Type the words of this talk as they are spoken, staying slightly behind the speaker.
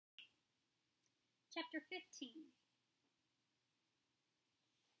Chapter 15.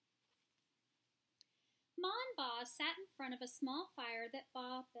 Ma and Ba sat in front of a small fire that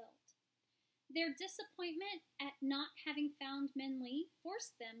Ba built. Their disappointment at not having found Min Lee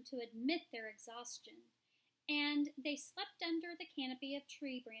forced them to admit their exhaustion, and they slept under the canopy of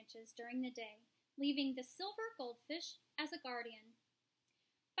tree branches during the day, leaving the silver goldfish as a guardian.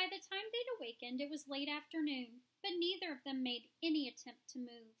 By the time they'd awakened, it was late afternoon, but neither of them made any attempt to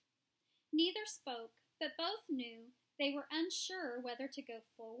move. Neither spoke, but both knew they were unsure whether to go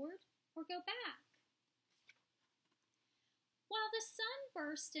forward or go back. While the sun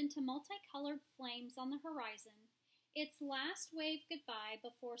burst into multicolored flames on the horizon, its last wave goodbye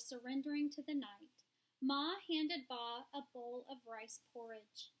before surrendering to the night, Ma handed Ba a bowl of rice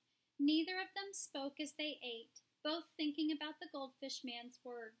porridge. Neither of them spoke as they ate, both thinking about the goldfish man's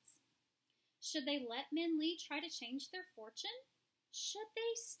words. Should they let Min Lee try to change their fortune? Should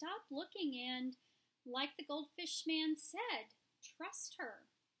they stop looking and, like the goldfish man said, trust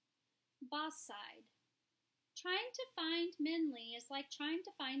her? Ba sighed. Trying to find Min Lee is like trying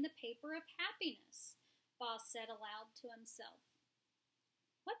to find the paper of happiness, Ba said aloud to himself.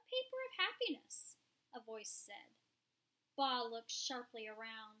 What paper of happiness? A voice said. Ba looked sharply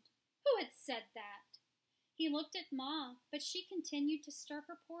around. Who had said that? He looked at Ma, but she continued to stir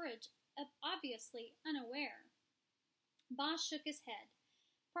her porridge, obviously unaware. Ba shook his head.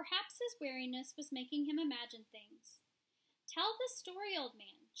 Perhaps his weariness was making him imagine things. Tell the story, old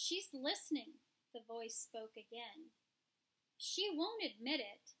man. She's listening, the voice spoke again. She won't admit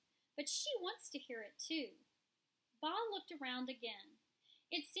it, but she wants to hear it too. Ba looked around again.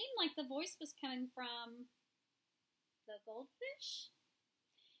 It seemed like the voice was coming from the goldfish.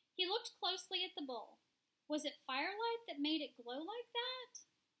 He looked closely at the bowl. Was it firelight that made it glow like that?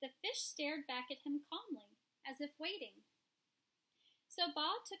 The fish stared back at him calmly, as if waiting. So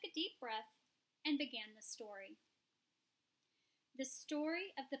Ba took a deep breath and began the story. The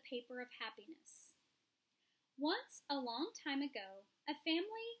story of the paper of happiness. Once, a long time ago, a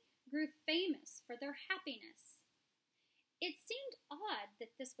family grew famous for their happiness. It seemed odd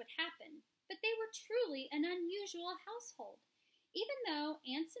that this would happen, but they were truly an unusual household. Even though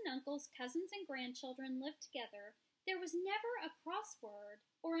aunts and uncles, cousins and grandchildren lived together, there was never a cross word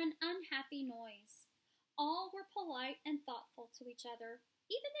or an unhappy noise. All were polite and thoughtful to each other.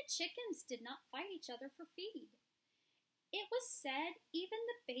 Even the chickens did not fight each other for feed. It was said even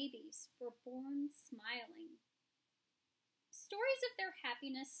the babies were born smiling. Stories of their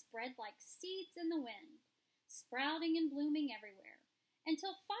happiness spread like seeds in the wind, sprouting and blooming everywhere,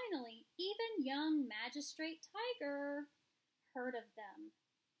 until finally even young Magistrate Tiger heard of them.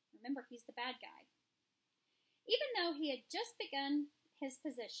 Remember, he's the bad guy. Even though he had just begun his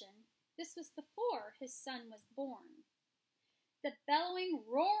position, this was before his son was born. The bellowing,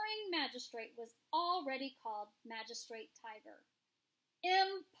 roaring magistrate was already called Magistrate Tiger.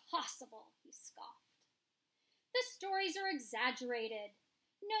 Impossible, he scoffed. The stories are exaggerated.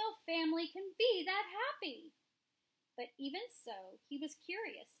 No family can be that happy. But even so, he was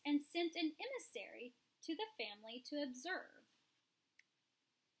curious and sent an emissary to the family to observe.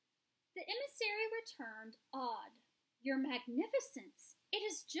 The emissary returned, awed. Your Magnificence, it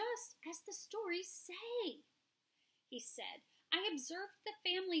is just as the stories say, he said. I observed the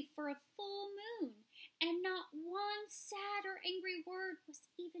family for a full moon, and not one sad or angry word was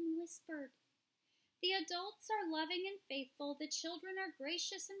even whispered. The adults are loving and faithful, the children are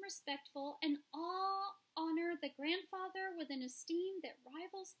gracious and respectful, and all honor the grandfather with an esteem that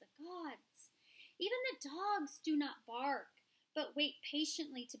rivals the gods. Even the dogs do not bark, but wait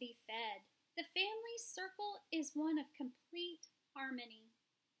patiently to be fed. The family circle is one of complete harmony.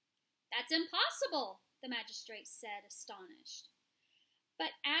 That's impossible, the magistrate said, astonished.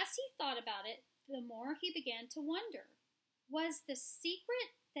 But as he thought about it, the more he began to wonder. What was the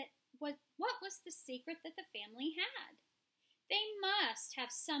secret that the family had? They must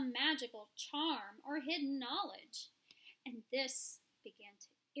have some magical charm or hidden knowledge, and this began to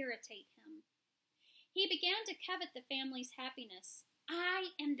irritate him. He began to covet the family's happiness.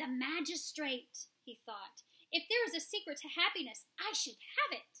 I am the magistrate, he thought. If there is a secret to happiness, I should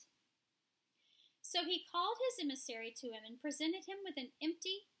have it. So he called his emissary to him and presented him with an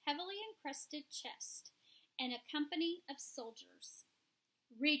empty, heavily encrusted chest and a company of soldiers.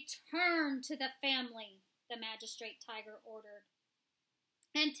 Return to the family, the Magistrate Tiger ordered,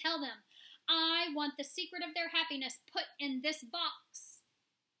 and tell them, I want the secret of their happiness put in this box.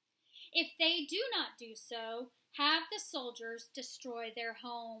 If they do not do so, have the soldiers destroy their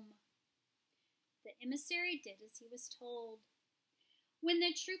home. The emissary did as he was told. When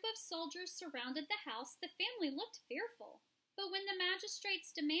the troop of soldiers surrounded the house, the family looked fearful. But when the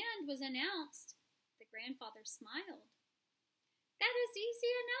magistrate's demand was announced, grandfather smiled. "That is easy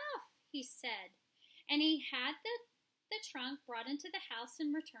enough," he said, and he had the trunk brought into the house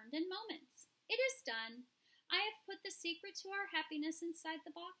and returned in moments. "It is done. I have put the secret to our happiness inside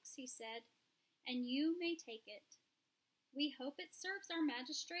the box," he said, "and you may take it. We hope it serves our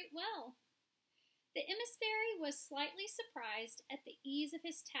magistrate well." The emissary was slightly surprised at the ease of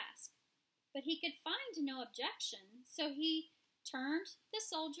his task, but he could find no objection, so he turned the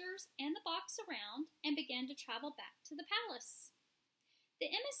soldiers and the box around and began to travel back to the palace.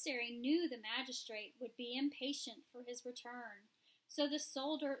 The emissary knew the magistrate would be impatient for his return, so the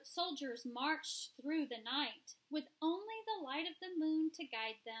soldiers marched through the night with only the light of the moon to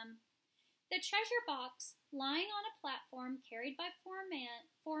guide them. The treasure box, lying on a platform carried by four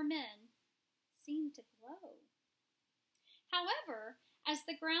men, seemed to glow. However, as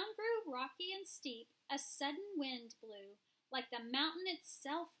the ground grew rocky and steep, a sudden wind blew, like the mountain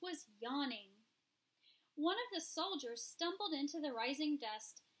itself was yawning. One of the soldiers stumbled into the rising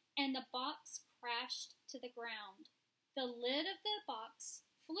dust, and the box crashed to the ground. The lid of the box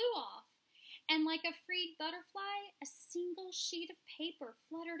flew off, and like a freed butterfly, a single sheet of paper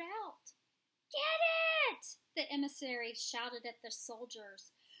fluttered out. "Get it!" the emissary shouted at the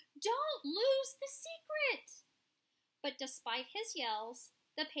soldiers. "Don't lose the secret!" But despite his yells,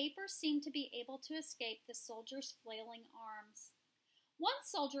 the paper seemed to be able to escape the soldiers' flailing arms. One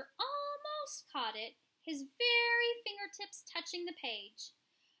soldier almost caught it, his very fingertips touching the page,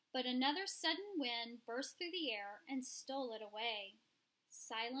 but another sudden wind burst through the air and stole it away.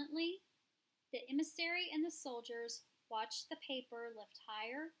 Silently, the emissary and the soldiers watched the paper lift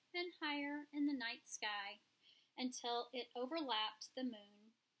higher and higher in the night sky until it overlapped the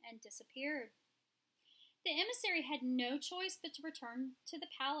moon and disappeared. The emissary had no choice but to return to the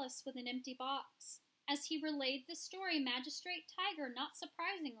palace with an empty box. As he relayed the story, Magistrate Tiger, not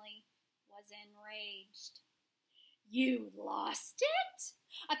surprisingly, was enraged. "You lost it?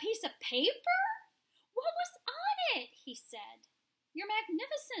 A piece of paper? What was on it?" he said. "Your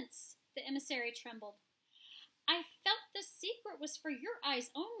Magnificence," the emissary trembled. "I felt the secret was for your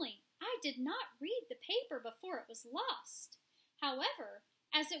eyes only. I did not read the paper before it was lost. However,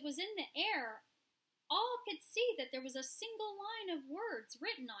 as it was in the air, all could see that there was a single line of words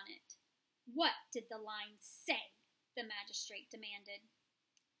written on it." "What did the line say?" the magistrate demanded.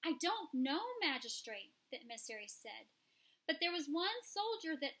 "I don't know, Magistrate," the emissary said, "but there was one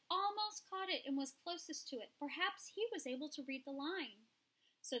soldier that almost caught it and was closest to it. Perhaps he was able to read the line."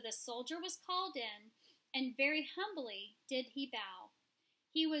 So the soldier was called in, and very humbly did he bow.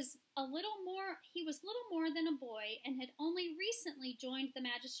 He was little more than a boy, and had only recently joined the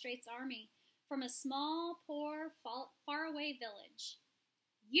magistrate's army from a small, poor, faraway village.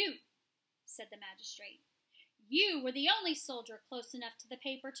 "You," said the magistrate, "you were the only soldier close enough to the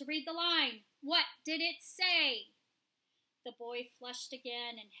paper to read the line. What did it say?" The boy flushed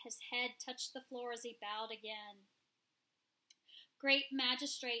again, and his head touched the floor as he bowed again. "Great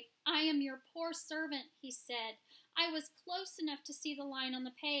magistrate, I am your poor servant," he said. "I was close enough to see the line on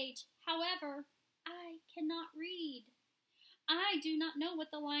the page. However, I cannot read. I do not know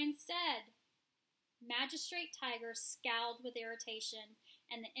what the line said." Magistrate Tiger scowled with irritation,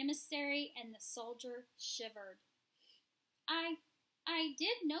 and the emissary and the soldier shivered. I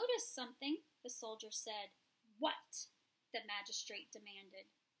did notice something," the soldier said. "What?" the magistrate demanded.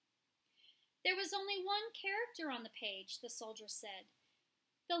 "There was only one character on the page," the soldier said.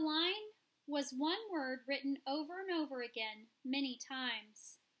 "The line was one word written over and over again many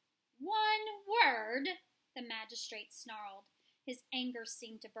times." "One word?" the magistrate snarled. His anger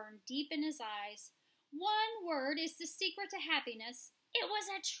seemed to burn deep in his eyes. "One word is the secret to happiness. It was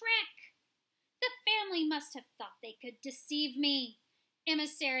a trick. The family must have thought they could deceive me.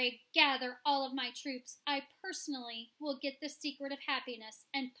 Emissary, gather all of my troops. I personally will get the secret of happiness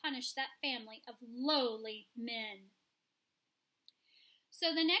and punish that family of lowly men."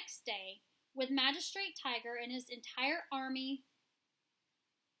 So the next day, with Magistrate Tiger and his entire army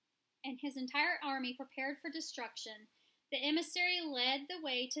prepared for destruction, the emissary led the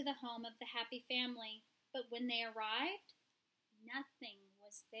way to the home of the happy family. But when they arrived, nothing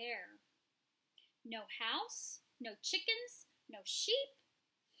was there. No house, no chickens, no sheep,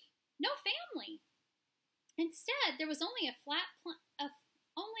 no family. Instead, there was only a flat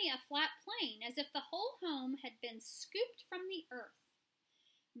plain, as if the whole home had been scooped from the earth.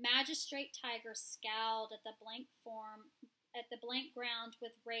 Magistrate Tiger scowled at the blank ground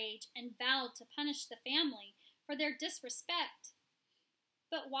with rage and vowed to punish the family for their disrespect.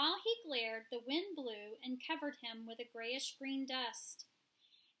 But while he glared, the wind blew and covered him with a grayish-green dust.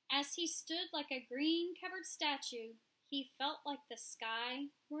 As he stood like a green-covered statue, he felt like the sky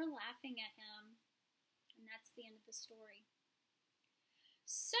were laughing at him. And that's the end of the story.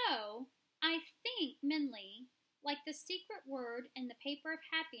 So, I think, Minley, like the secret word in the paper of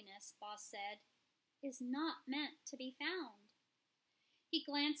happiness, Ba said, is not meant to be found. He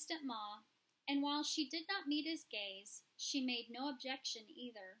glanced at Ma, and while she did not meet his gaze, she made no objection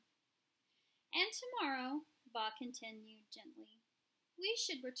either. And tomorrow, Ba continued gently, we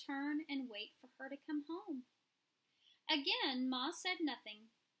should return and wait for her to come home. Again, Ma said nothing,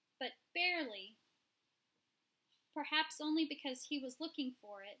 but barely, perhaps only because he was looking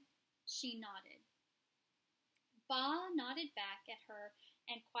for it, she nodded. Ba nodded back at her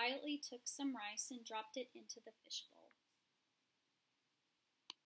and quietly took some rice and dropped it into the fishbowl.